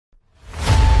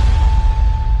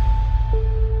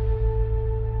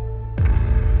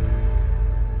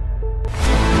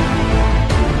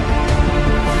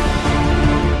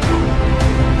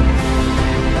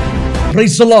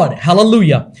Praise the lord,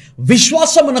 హల్లెలూయా.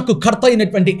 విశ్వాసమునకు కర్త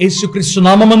అయినటువంటి యేసుక్రీస్తు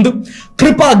నామమందు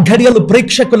కృపా ఘడియలు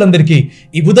ప్రేక్షకులందరికీ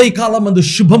ఈ ఉదయకాలమందు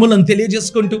శుభములను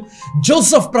తెలియజేసుకుంటూ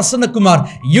జోసెఫ్ ప్రసన్న కుమార్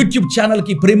యూట్యూబ్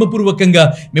ఛానల్కి ప్రేమపూర్వకంగా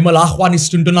మిమ్మల్ని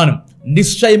ఆహ్వానిస్తుంటున్నాను.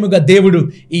 నిశ్చయముగా దేవుడు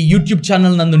ఈ యూట్యూబ్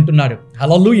ఛానల్ నందుంటున్నాడు.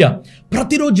 హల్లెలూయా.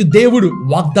 ప్రతిరోజు దేవుడు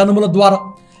వాగ్దానముల ద్వారా,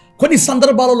 కొన్ని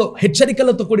సందర్భాలలో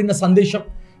హెచ్చరికలతో కూడిన సందేశం,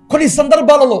 కొన్ని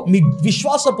సందర్భాలలో మీ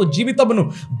విశ్వాసపు జీవితమును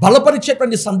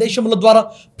బలపరిచేటువంటి సందేశముల ద్వారా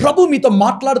ప్రభు మీతో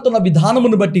మాట్లాడుతున్న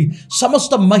విధానమును బట్టి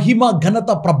సమస్త మహిమ ఘనత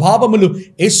ప్రభావములు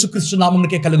యేసుక్రీస్తు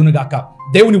నామమునకే కలుగును గాక.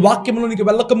 దేవుని వాక్యములోనికి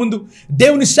వెళ్ళకముందు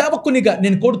దేవుని సేవకునిగా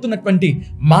నేను కోరుతున్నటువంటి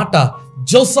మాట,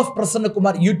 జోసెఫ్ ప్రసన్న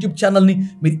కుమార్ యూట్యూబ్ ఛానల్ని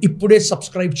మీరు ఇప్పుడే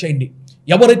సబ్స్క్రైబ్ చేయండి.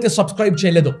 ఎవరైతే సబ్స్క్రైబ్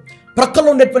చేయలేదో ప్రక్కలో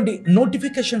ఉండేటువంటి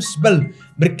నోటిఫికేషన్స్ బెల్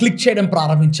మీరు క్లిక్ చేయడం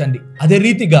ప్రారంభించండి. అదే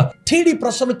రీతిగా టీడీ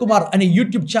ప్రసన్న కుమార్ అనే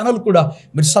యూట్యూబ్ ఛానల్ కూడా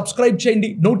మీరు సబ్స్క్రైబ్ చేయండి.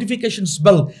 నోటిఫికేషన్స్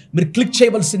బెల్ మీరు క్లిక్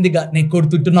చేయవలసిందిగా నేను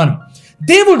కోరుతుంటున్నాను.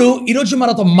 దేవుడు ఈరోజు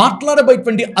మనతో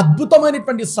మాట్లాడబోయేటువంటి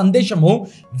అద్భుతమైనటువంటి సందేశము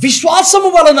విశ్వాసము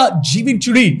వలన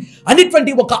జీవించుడి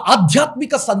అనేటువంటి ఒక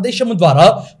ఆధ్యాత్మిక సందేశము ద్వారా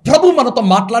ప్రభు మనతో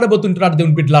మాట్లాడబోతుంటున్నాడు.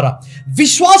 దేవుని బిడ్డలారా,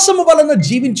 విశ్వాసము వలన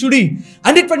జీవించుడి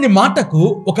అనేటువంటి మాటకు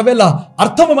ఒకవేళ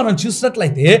అర్థము మనం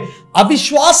చూసినట్లయితే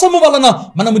అవిశ్వాసము వలన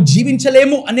మనము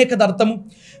జీవించలేము అనే కదా అర్థము.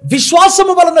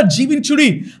 విశ్వాసము వలన జీవించుడి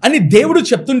అని దేవుడు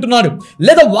చెప్తుంటున్నాడు.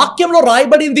 లేదా వాక్యంలో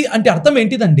రాయబడింది అంటే అర్థం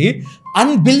ఏంటిదండి?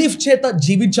 అన్బిలీఫ్ చేత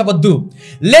జీవించవద్దు,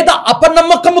 లేదా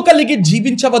అపనమ్మకము కలిగి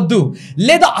జీవించవద్దు,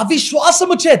 లేదా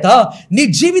అవిశ్వాసము చేత నీ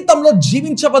జీవితంలో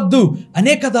జీవించవద్దు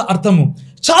అనే కదా అర్థము.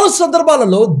 చాలా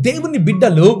సందర్భాలలో దేవుని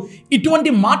బిడ్డలు ఇటువంటి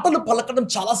మాటలు పలకడం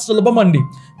చాలా సులభం అండి.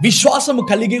 విశ్వాసము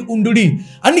కలిగి ఉండుడి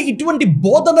అని ఇటువంటి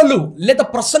బోధనలు లేదా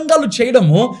ప్రసంగాలు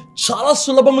చేయడము చాలా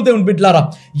సులభము. దేవుని బిడ్డలారా,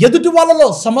 ఎదుటి వాళ్ళలో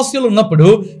సమస్యలు ఉన్నప్పుడు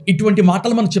ఇటువంటి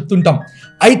మాటలు మనం చెప్తుంటాం.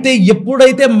 అయితే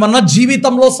ఎప్పుడైతే మన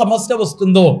జీవితంలో సమస్య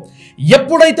వస్తుందో,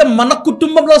 ఎప్పుడైతే మన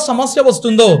కుటుంబంలో సమస్య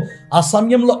వస్తుందో ఆ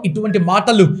సమయంలో ఇటువంటి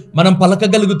మాటలు మనం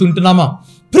పలకగలుగుతుంటున్నామా?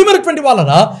 ప్రియమైనటువంటి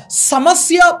వాళ్ళరా,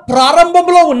 సమస్య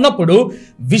ప్రారంభంలో ఉన్నప్పుడు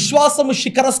విశ్వాసము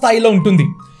శిఖర స్థాయిలో ఉంటుంది.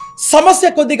 సమస్య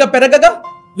కొద్దిగా పెరగగా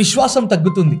విశ్వాసం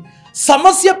తగ్గుతుంది.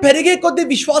 సమస్య పెరిగే కొద్దీ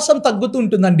విశ్వాసం తగ్గుతూ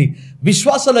ఉంటుందండి.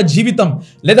 విశ్వాసాల జీవితం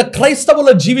లేదా క్రైస్తవుల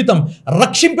జీవితం,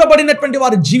 రక్షింపబడినటువంటి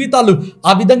వారి జీవితాలు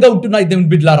ఆ విధంగా ఉంటున్నాయి. దేవుని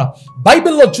బిడ్డలారా,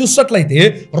 బైబిల్లో చూసినట్లయితే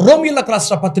రోమీయులకు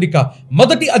రాసిన పత్రిక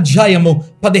 1వ అధ్యాయము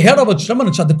 17వ వచనం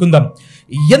మనం చదువుకుందాం.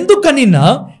 ఎందుకనినా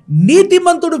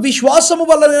నీతిమంతుడు విశ్వాసము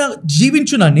వలన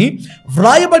జీవించునని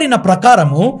వ్రాయబడిన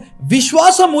ప్రకారము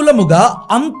విశ్వాస మూలముగా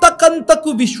అంతకంతకు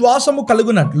విశ్వాసము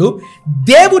కలుగునట్లు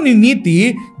దేవుని నీతి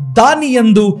దాని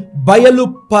యందు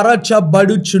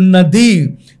బయలుపరచబడుచున్నది.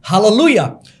 హల్లెలూయా.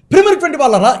 ప్రియమైనటువంటి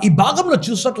వాళ్ళరా, ఈ భాగంలో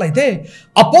చూసినట్లయితే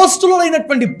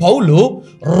అపోస్తులైనటువంటి పౌలు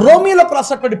రోమీయులకు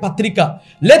రాసినటువంటి పత్రిక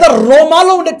లేదా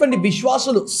రోమాలో ఉండేటువంటి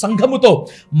విశ్వాసులు సంఘముతో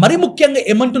మరి ముఖ్యంగా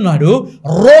ఏమంటున్నాడు?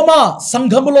 రోమా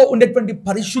సంఘములో ఉండేటువంటి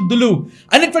పరిశుద్ధులు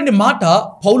అనేటువంటి మాట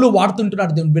పౌలు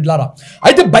వాడుతుంటున్నాడు. దేవుని బిడ్డలారా,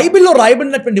 అయితే బైబిల్లో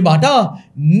రాయబడినటువంటి మాట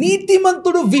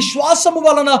నీతిమంతుడు విశ్వాసము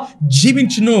వలన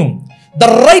జీవించును. The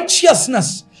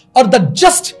righteousness are the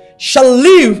just shall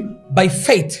live by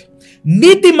faith.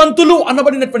 నీతిమంతులు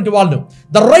అనబడినటువంటి వాళ్ళు,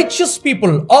 the righteous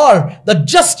people are the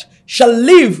just shall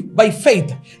live by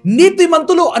faith.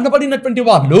 నీతిమంతులు అనబడినటువంటి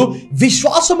వాళ్ళు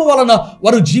విశ్వాసము వలన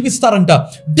వారు జీవిస్తారంట.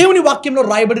 దేవుని వాక్యంలో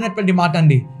రాయబడినటువంటి మాట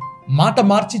అండి. మాట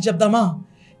మార్చి చెప్దామా?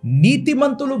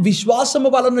 నీతిమంతులు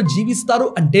విశ్వాసము వలన జీవిస్తారు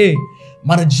అంటే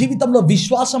మన జీవితంలో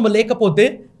విశ్వాసము లేకపోతే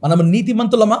మనం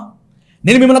నీతిమంతులమా?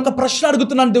 నేను మిమ్మల్ని ఒక ప్రశ్న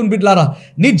అడుగుతున్నాను. దేవుని బిడ్డలారా,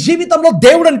 నీ జీవితంలో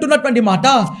దేవుడు అంటున్నటువంటి మాట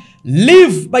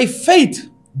live by faith,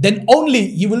 then only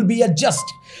you will be a just.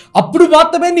 అప్పుడు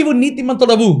మాత్రమే నీవు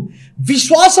నీతిమంతుడవు.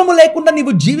 విశ్వాసము లేకుండా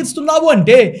నీవు జీవిస్తున్నావు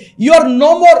అంటే you are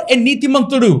no more a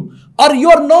నీతిమంతుడు, are you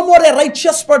are no more a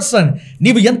righteous person.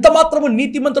 నీవు ఎంత మాత్రము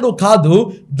నీతిమంతుడు కాదు.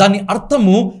 దాని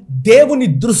అర్థము దేవుని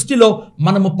దృష్టిలో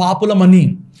మనము పాపులమని.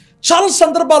 చాలా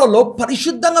సందర్భాలలో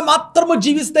పరిశుద్ధంగా మాత్రము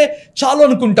జీవిస్తే చాలు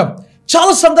అనుకుంటాం.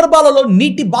 చాలా సందర్భాలలో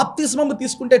నీటి బాప్తిస్మము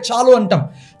తీసుకుంటే చాలు అంటాం.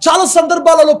 చాలా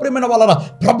సందర్భాలలో ప్రియమైన వాళ్ళ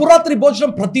ప్రభురాత్రి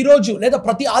భోజనం ప్రతిరోజు లేదా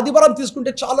ప్రతి ఆదివారం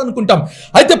తీసుకుంటే చాలు అనుకుంటాం.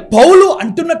 అయితే పౌలు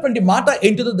అంటున్నటువంటి మాట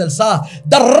ఏంటిదో తెలుసా?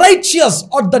 The righteous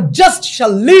are the just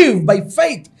shall live by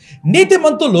faith.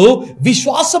 నీతిమంతులు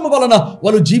విశ్వాసము వలన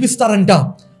వాళ్ళు జీవిస్తారంట.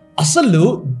 అసలు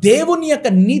దేవుని యొక్క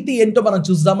నీతి ఏంటో మనం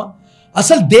చూద్దామా?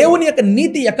 అసలు దేవుని యొక్క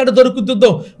నీతి ఎక్కడ దొరుకుతుందో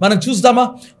మనం చూద్దామా?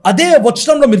 అదే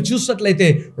వచనంలో మీరు చూసినట్లయితే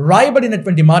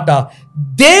రాయబడినటువంటి మాట,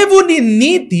 దేవుని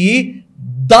నీతి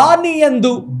దాని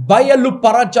యందు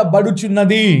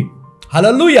బయలుపరచబడుచున్నది.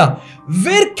 హల్లెలూయా.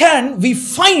 Wear can we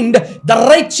find the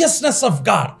righteousness of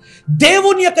God?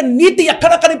 దేవుని యొక్క నీతి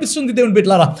ఎక్కడ కనిపిస్తుంది దేవుని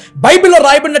బిడ్డలారా? బైబిల్లో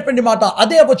రాయబడినటువంటి మాట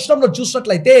అదే వచనంలో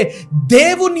చూసినట్లయితే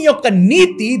దేవుని యొక్క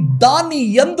నీతి దాని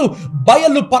యందు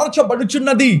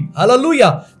బయలుపరచబడుచున్నది. హల్లెలూయా.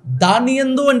 దాని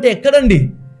యందు అంటే ఎక్కడండి?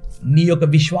 నీ యొక్క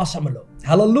విశ్వాసములో.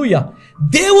 హల్లెలూయా.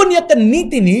 దేవుని యొక్క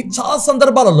నీతిని చాలా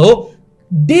సందర్భాలలో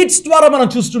డీడ్స్ ద్వారా మనం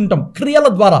చూస్తుంటాం, క్రియల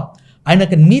ద్వారా. ఆయన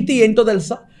యొక్క నీతి ఏంటో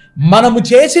తెలుసా? మనము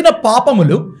చేసిన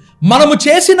పాపములు, మనము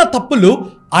చేసిన తప్పులు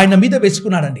ఆయన మీద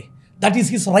వేసుకున్నాడండి. That is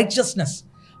his righteousness.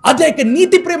 అదే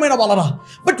నీతి ప్రియమైన వాళ్ళరా.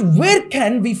 But where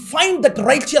can we find that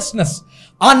righteousness?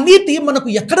 ఆ నీతి మనకు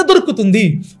ఎక్కడ దొరుకుతుంది?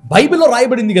 బైబిల్లో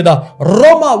రాయబడింది కదా,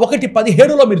 రోమా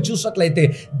 1:17 మీరు చూసినట్లయితే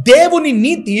దేవుని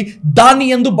నీతి దాని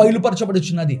యందు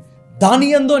బయలుపరచబడుచున్నది. దాని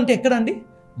యందు అంటే ఎక్కడండి?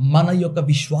 మన యొక్క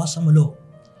విశ్వాసములో,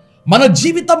 మన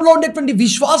జీవితంలో ఉండేటువంటి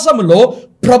విశ్వాసములో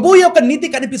ప్రభు యొక్క నీతి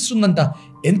కనిపిస్తుందంట.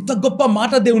 ఎంత గొప్ప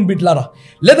మాట దేవుని బిడ్డలారా!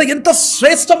 లేదా ఎంత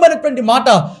శ్రేష్టమైనటువంటి మాట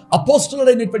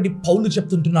అపోస్తలుడైనటువంటి పౌలు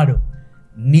చెప్తుంటున్నాడు.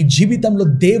 నీ జీవితంలో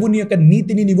దేవుని యొక్క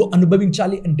నీతిని నీవు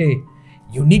అనుభవించాలి అంటే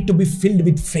you need to be filled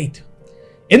with faith.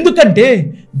 ఎందుకంటే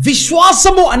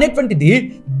విశ్వాసము అనేటువంటిది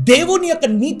దేవుని యొక్క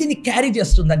నీతిని క్యారీ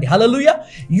చేస్తుందండి. హల్లెలూయా.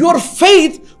 Your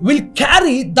faith will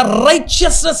carry the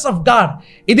righteousness of God.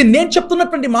 ఇది నేను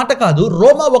చెప్తున్నటువంటి మాట కాదు,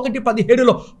 రోమా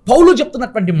 1:17 పౌలు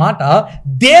చెప్తున్నటువంటి మాట.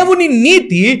 దేవుని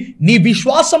నీతి నీ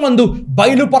విశ్వాసమందు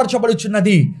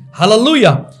బయలుపరచబడుచున్నది.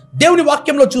 హల్లెలూయా. దేవుని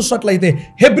వాక్యంలో చూసినట్లయితే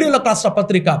హెబ్రీయులకు రాసిన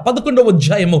పత్రిక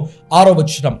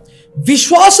 11:6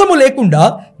 విశ్వాసము లేకుండా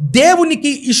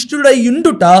దేవునికి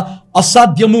ఇష్టుడైయుండుట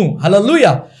అసాధ్యము.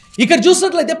 హల్లెలూయా. ఇక్కడ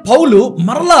చూసినట్లయితే పౌలు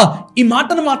మరలా ఈ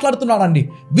మాటను మాట్లాడుతున్నాడండి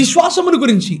విశ్వాసమును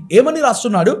గురించి. ఏమని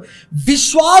రాస్తున్నాడు?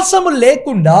 విశ్వాసము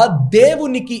లేకుండా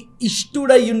దేవునికి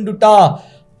ఇష్టుడైయుండుట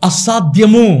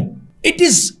అసాధ్యము. It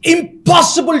is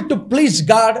impossible to please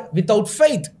God without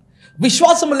faith.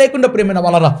 విశ్వాసం లేకుండా ప్రియమైన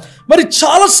వాళ్ళరా, మరి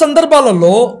చాలా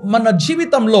సందర్భాలలో మన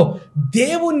జీవితంలో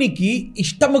దేవునికి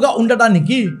ఇష్టముగా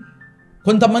ఉండడానికి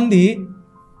కొంతమంది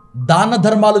దాన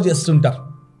ధర్మాలు చేస్తుంటారు.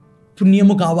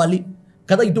 పుణ్యము కావాలి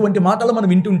కదా, ఇటువంటి మాటలు మనం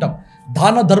వింటుంటాం.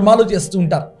 దాన ధర్మాలు చేస్తూ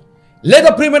ఉంటారు. లేదా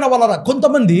ప్రియమైన వాళ్ళరా,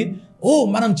 కొంతమంది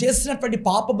మనం చేసినటువంటి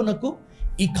పాపమునకు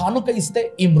ఈ కానుక ఇస్తే,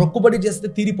 ఈ మొక్కుబడి చేస్తే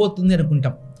తీరిపోతుంది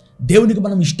అనుకుంటాం. దేవునికి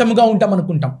మనం ఇష్టముగా ఉంటాం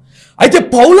అనుకుంటాం. అయితే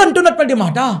పౌలు అంటున్నటువంటి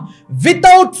మాట,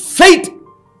 without faith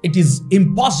it is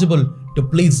impossible to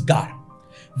please God.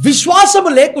 విశ్వాసము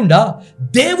లేకుండా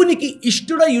దేవునికి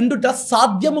ఇష్టుడై ఉండుట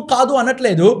సాధ్యము కాదు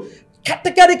అనట్లేదు,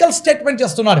 కేటగారికల్ స్టేట్మెంట్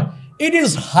చేస్తున్నాడు. It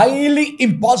is highly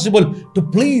impossible to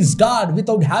please God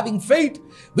without having faith.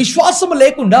 విశ్వాసము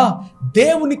లేకుండా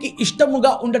దేవునికి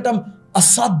ఇష్టముగా ఉండటం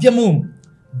అసాధ్యము.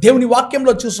 దేవుని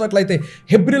వాక్యంలో చూసినట్లయితే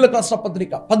హెబ్రీయులకు రాసిన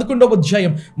పత్రిక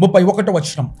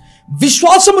 11:31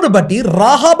 విశ్వాసమును బట్టి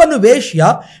రాహాబను వేశ్య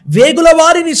వేగుల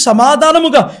వారిని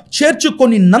సమాధానముగా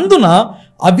చేర్చుకొని నందున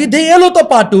అవిధేయులతో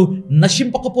పాటు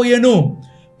నశింపకపోయాను.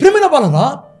 ప్రియమైన వాళ్ళరా,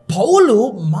 పౌలు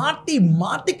మాటి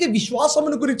మాటికి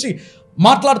విశ్వాసమును గురించి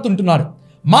మాట్లాడుతుంటున్నాడు.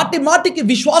 మాటి మాటికి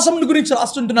విశ్వాసమును గురించి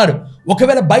రాస్తుంటున్నాడు.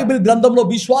 ఒకవేళ బైబిల్ గ్రంథంలో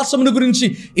విశ్వాసమును గురించి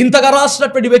ఇంతగా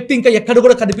రాసినటువంటి వ్యక్తి ఇంకా ఎక్కడ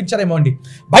కూడా కనిపించారేమో అండి.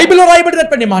 బైబిల్లో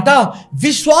రాయబడినటువంటి మాట,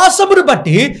 విశ్వాసమును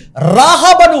బట్టి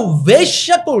రాహాబను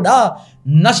వేశ్య కూడా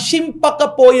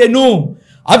నశింపకపోయెను,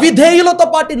 అవిధేయులతో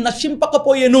పాటు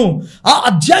నశింపకపోయెను. ఆ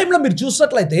అధ్యాయంలో మీరు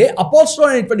చూసినట్లయితే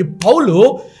అపోస్తలుడైనటువంటి పౌలు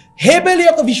హేబెలు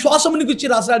యొక్క విశ్వాసముని గురించి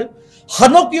రాశాడు,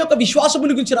 హనోకు యొక్క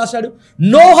విశ్వాసముని గురించి రాశాడు,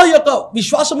 నోహ యొక్క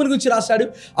విశ్వాసముని గురించి రాశాడు,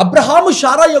 అబ్రహాము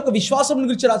శారా యొక్క విశ్వాసముని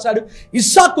గురించి రాశాడు,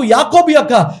 ఇస్సాకు యాకోబు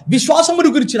యొక్క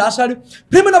విశ్వాసముని గురించి రాశాడు.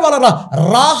 ప్రియమైన వాళ్ళరా,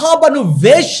 రాహాబను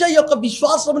వేశ్య యొక్క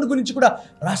విశ్వాసముని గురించి కూడా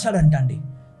రాశాడంట అండి.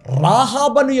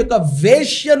 రాహాబను యొక్క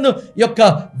వేశ్యను యొక్క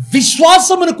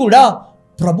విశ్వాసమును కూడా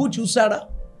ప్రభు చూశాడా?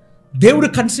 దేవుడు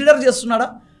కన్సిడర్ చేస్తున్నాడా?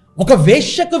 ఒక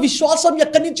వేశ్యకు విశ్వాసం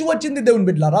ఎక్కడి నుంచి వచ్చింది దేవుని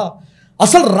బిడ్డలారా?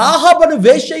 అసలు రాహాబను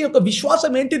వేశ్య యొక్క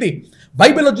విశ్వాసం ఏంటిది?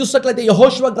 బైబిల్లో చూసినట్లయితే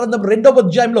యెహోషువ గ్రంథం 2వ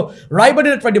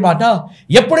రాయబడినటువంటి మాట,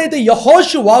 ఎప్పుడైతే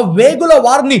యెహోషువ వేగుల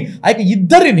వారిని ఆ యొక్క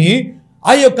ఇద్దరిని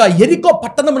ఆ యొక్క యెరికో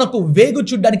పట్టణమునకు వేగు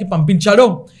చూడ్డానికి పంపించాడో,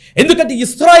 ఎందుకంటే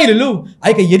ఇశ్రాయేలీయులు ఆ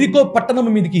యొక్క యెరికో పట్టణం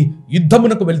మీదకి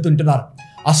యుద్ధమునకు వెళ్తుంటున్నారు.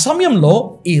 ఆ సమయంలో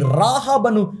ఈ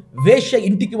రాహాబను వేశ్య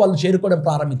ఇంటికి వాళ్ళు చేరుకోవడం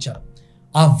ప్రారంభించారు.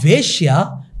 ఆ వేశ్య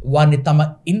వారిని తమ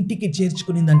ఇంటికి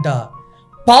చేర్చుకునిందంట.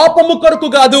 పాపము కొరకు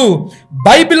కాదు,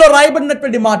 బైబిల్లో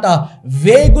రాయబడినటువంటి మాట,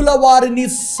 వేగుల వారిని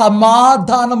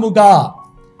సమాధానముగా,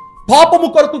 పాపము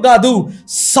కొరకు కాదు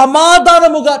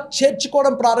సమాధానముగా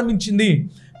చేర్చుకోవడం ప్రారంభించింది.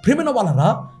 ప్రియమైన వాళ్ళరా,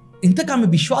 ఇంతకు ఆమె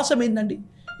విశ్వాసం ఏంటండి?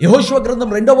 యెహోషువ గ్రంథం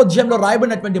 2వ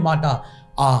రాయబడినటువంటి మాట,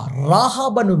 ఆ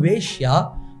రాహాబను వేశ్య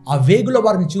ఆ వేగుల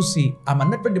వారిని చూసి ఆమె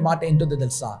అన్నటువంటి మాట ఏంటో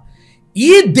తెలుసా?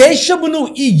 ఈ దేశమును,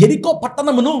 ఈ యెరికో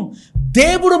పట్టణమును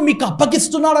దేవుడు మీకు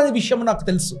అప్పగిస్తున్నాడనే విషయం నాకు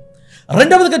తెలుసు.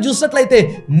 రెండవదిగా చూసినట్లయితే,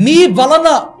 నీ వలన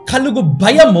కలుగు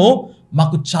భయము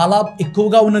మాకు చాలా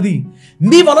ఎక్కువగా ఉన్నది.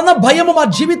 మీ వలన భయము మా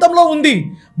జీవితంలో ఉంది.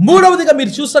 మూడవదిగా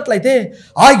మీరు చూసినట్లయితే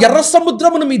ఆ ఎర్ర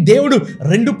సముద్రమును మీ దేవుడు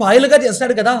 2 పాయలుగా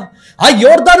చేశాడు కదా. ఆ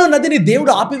యోర్దాను నదిని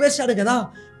దేవుడు ఆపివేశాడు కదా.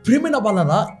 ప్రియమైన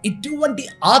వలన ఇటువంటి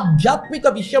ఆధ్యాత్మిక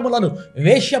విషయములను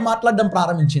వేశ్య మాట్లాడడం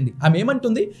ప్రారంభించింది. ఆమె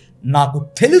ఏమంటుంది? నాకు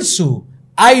తెలుసు,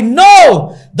 I know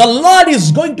the Lord is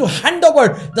going to hand over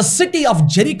the city of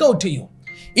Jericho to you.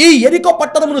 ఈ యెరికో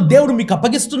పట్టణమును దేవుడు మీకు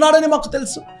అప్పగిస్తున్నాడని మాకు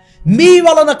తెలుసు. మీ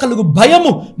వలన కలుగు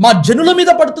భయము మా జనుల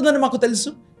మీద పడుతుందని మాకు తెలుసు.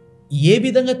 ఏ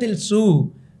విధంగా తెలుసు?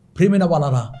 ప్రియమైన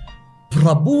వలన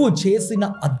ప్రభువు చేసిన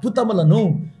అద్భుతములను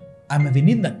ఆమె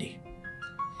వినిందండి.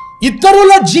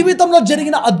 ఇతరుల జీవితంలో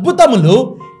జరిగిన అద్భుతములు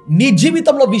నీ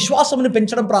జీవితంలో విశ్వాసమును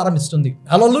పెంచడం ప్రారంభిస్తుంది.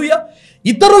 హల్లెలూయా.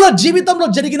 ఇతరుల జీవితంలో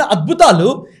జరిగిన అద్భుతాలు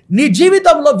నీ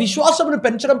జీవితంలో విశ్వాసమును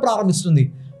పెంచడం ప్రారంభిస్తుంది.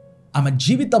 ఆమె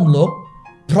జీవితంలో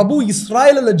ప్రభు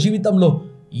ఇశ్రాయేలుల జీవితంలో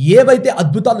ఏవైతే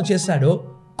అద్భుతాలు చేశాడో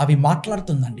అవి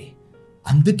మాట్లాడుతుందండి.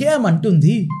 అందుకే ఆమె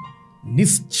అంటుంది,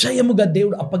 నిశ్చయముగా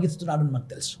దేవుడు అప్పగిస్తున్నాడని మనకు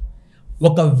తెలుసు.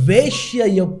 ఒక వేశ్య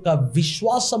యొక్క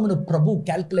విశ్వాసమును ప్రభు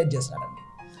క్యాల్కులేట్ చేశాడండి.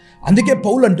 అందుకే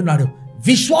పౌలు అంటున్నాడు,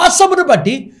 విశ్వాసమును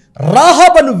బట్టి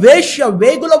రాహాబను వేశ్య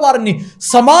వేగుల వారిని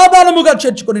సమాధానముగా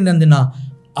చేర్చుకొనినందున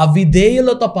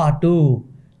అవిధేయులతో పాటు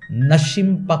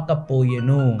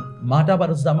నశింపకపోయెను. మాట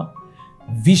పరుస్తామా?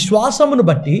 విశ్వాసమును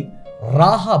బట్టి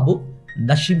రాహాబు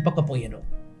నశింపకపోయెను.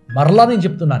 మరలా నేను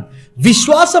చెప్తున్నాను,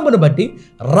 విశ్వాసమును బట్టి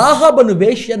రాహాబను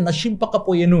వేశ్య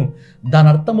నశింపకపోయెను. దాని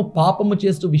అర్థము పాపము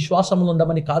చేస్తూ విశ్వాసములు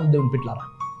ఉండమని కాదు దేవుని బిడ్డలారా.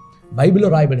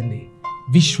 బైబిల్లో రాయబడింది,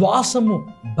 విశ్వాసము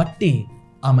బట్టి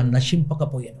ఆమె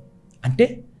నశింపకపోయాను. అంటే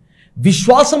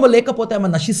విశ్వాసము లేకపోతే ఆమె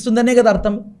నశిస్తుందనే కదా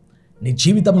అర్థం. నీ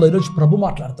జీవితంలో ఈరోజు ప్రభు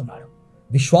మాట్లాడుతున్నాడు.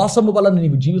 విశ్వాసము వలన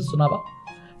నీవు జీవిస్తున్నావా?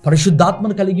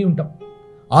 పరిశుద్ధాత్మను కలిగి ఉంటాం,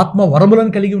 ఆత్మ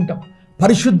వరములను కలిగి ఉంటాం,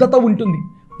 పరిశుద్ధత ఉంటుంది,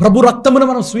 ప్రభు రక్తమును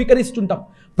మనం స్వీకరిస్తుంటాం,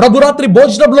 ప్రభు రాత్రి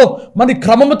భోజనంలో మన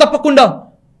క్రమము తప్పకుండా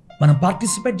మనం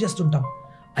పార్టిసిపేట్ చేస్తుంటాం.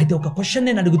 అయితే ఒక క్వశ్చన్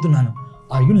నేను అడుగుతున్నాను,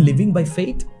 are you living by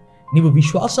faith? నీవు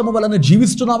విశ్వాసము వలన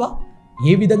జీవిస్తున్నావా?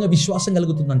 ఏ విధంగా విశ్వాసం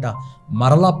కలుగుతుందంట?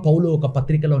 మరలా పౌలు ఒక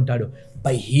పత్రికలో ఉంటాడు,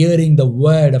 by hearing the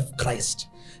word of Christ.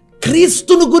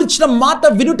 క్రీస్తును గురించిన మాట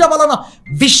వినుట వలన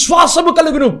విశ్వాసము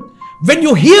కలుగును. When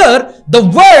you here the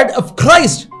word of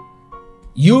Christ,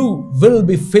 you will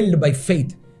be filled by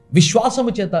faith.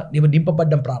 విశ్వాసము చేత నీవు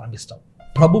నింపబడ్డం ప్రారంభిస్తావు.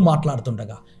 ప్రభు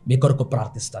మాట్లాడుతుండగా మీ కొరకు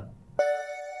ప్రార్థిస్తాను.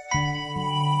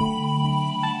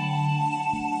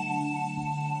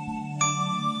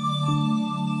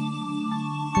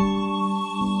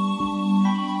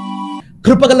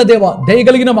 కృపగల దేవ,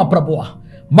 దయగలిగిన మా ప్రభువా,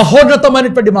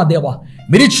 మహోన్నతమైనటువంటి మా దేవ,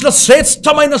 మీరు ఇచ్చిన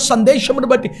శ్రేష్టమైన సందేశమును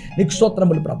బట్టి నీకు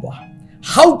స్తోత్రములు ప్రభువా.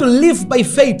 How to live by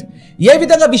faith, ఏ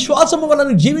విధంగా విశ్వాసము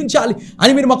వలన జీవించాలి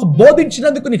అని మీరు మాకు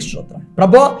బోధించినందుకు నీకు స్తోత్రం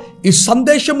ప్రభువా. ఈ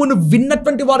సందేశమును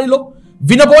విన్నటువంటి వారిలో,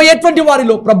 వినబోయేటువంటి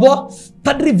వారిలో ప్రభువా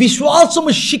తండ్రి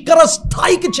విశ్వాసము శిఖర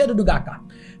స్థాయికి చేరుడుగాక.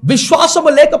 విశ్వాసము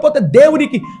లేకపోతే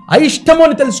దేవునికి అయిష్టము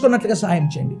అని తెలుసుకున్నట్లుగా సహాయం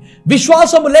చేయండి.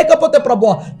 విశ్వాసము లేకపోతే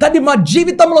ప్రభువా తండ్రి మా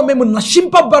జీవితంలో మేము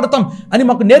నశింపబడతాం అని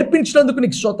మాకు నేర్పించినందుకు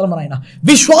నీకు స్తోత్రం నాయన.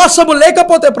 విశ్వాసము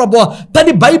లేకపోతే ప్రభువా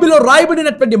తండ్రి బైబిల్లో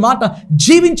రాయబడినటువంటి మాట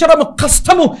జీవించడం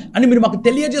కష్టము అని మీరు మాకు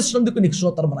తెలియజేసినందుకు నీకు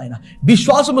స్తోత్రం నాయన.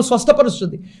 విశ్వాసము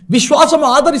స్వస్థపరుస్తుంది, విశ్వాసము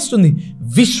ఆదరిస్తుంది,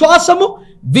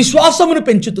 విశ్వాసమును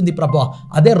పెంచుతుంది ప్రభువా.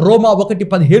 అదే రోమా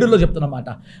 1:17 చెప్తున్నమాట.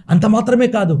 అంత మాత్రమే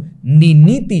కాదు, నీ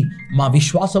నీతి మా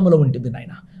విశ్వాసములో ఉంటుంది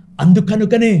నాయన.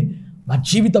 అందుకనుకనే మా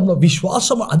జీవితంలో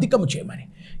విశ్వాసము అధికము చేయమని,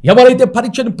 ఎవరైతే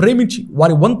పరీక్షను ప్రేమించి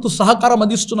వారి వంతు సహకారం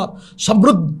అందిస్తున్నారు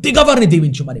సమృద్ధిగా వారిని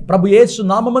దీవించమని ప్రభు యేసు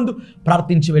నామమందు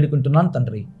ప్రార్థించి వేడుకుంటున్నాను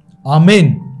తండ్రి.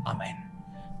 ఆమేన్, ఆమేన్.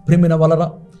 ప్రేమిన వలన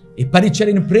ఈ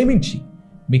పరిచర్యను ప్రేమించి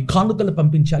మీ కానుకలు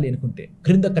పంపించాలి అనుకుంటే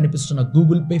క్రింద కనిపిస్తున్న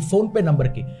గూగుల్ పే, ఫోన్పే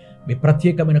నంబర్కి మీ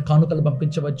ప్రత్యేకమైన కానుకలు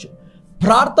పంపించవచ్చు.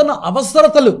 ప్రార్థన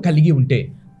అవసరతలు కలిగి ఉంటే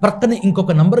ప్రక్కనే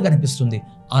ఇంకొక నంబర్ కనిపిస్తుంది,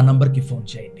 ఆ నంబర్కి ఫోన్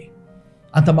చేయండి.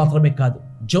 అంత మాత్రమే కాదు,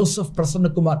 Joseph Prasanna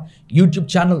Kumar YouTube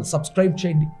channel subscribe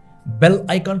చేయండి, బెల్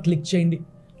ఐకాన్ క్లిక్ చేయండి,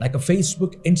 లైక్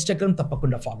ఫేస్బుక్, ఇన్స్టాగ్రామ్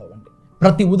తప్పకుండా ఫాలో అవ్వండి.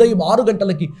 ప్రతి ఉదయం 6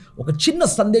 గంటలకి ఒక చిన్న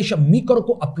సందేశం మీ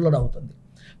కొరకు అప్లోడ్ అవుతుంది.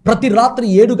 ప్రతి రాత్రి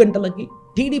 7 గంటలకి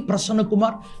టీడీ ప్రసన్న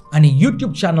కుమార్ అనే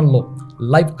యూట్యూబ్ ఛానల్లో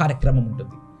లైవ్ కార్యక్రమం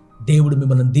ఉంటుంది. దేవుడు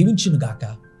మిమ్మల్ని దీవించును గాక.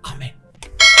 ఆమేన్.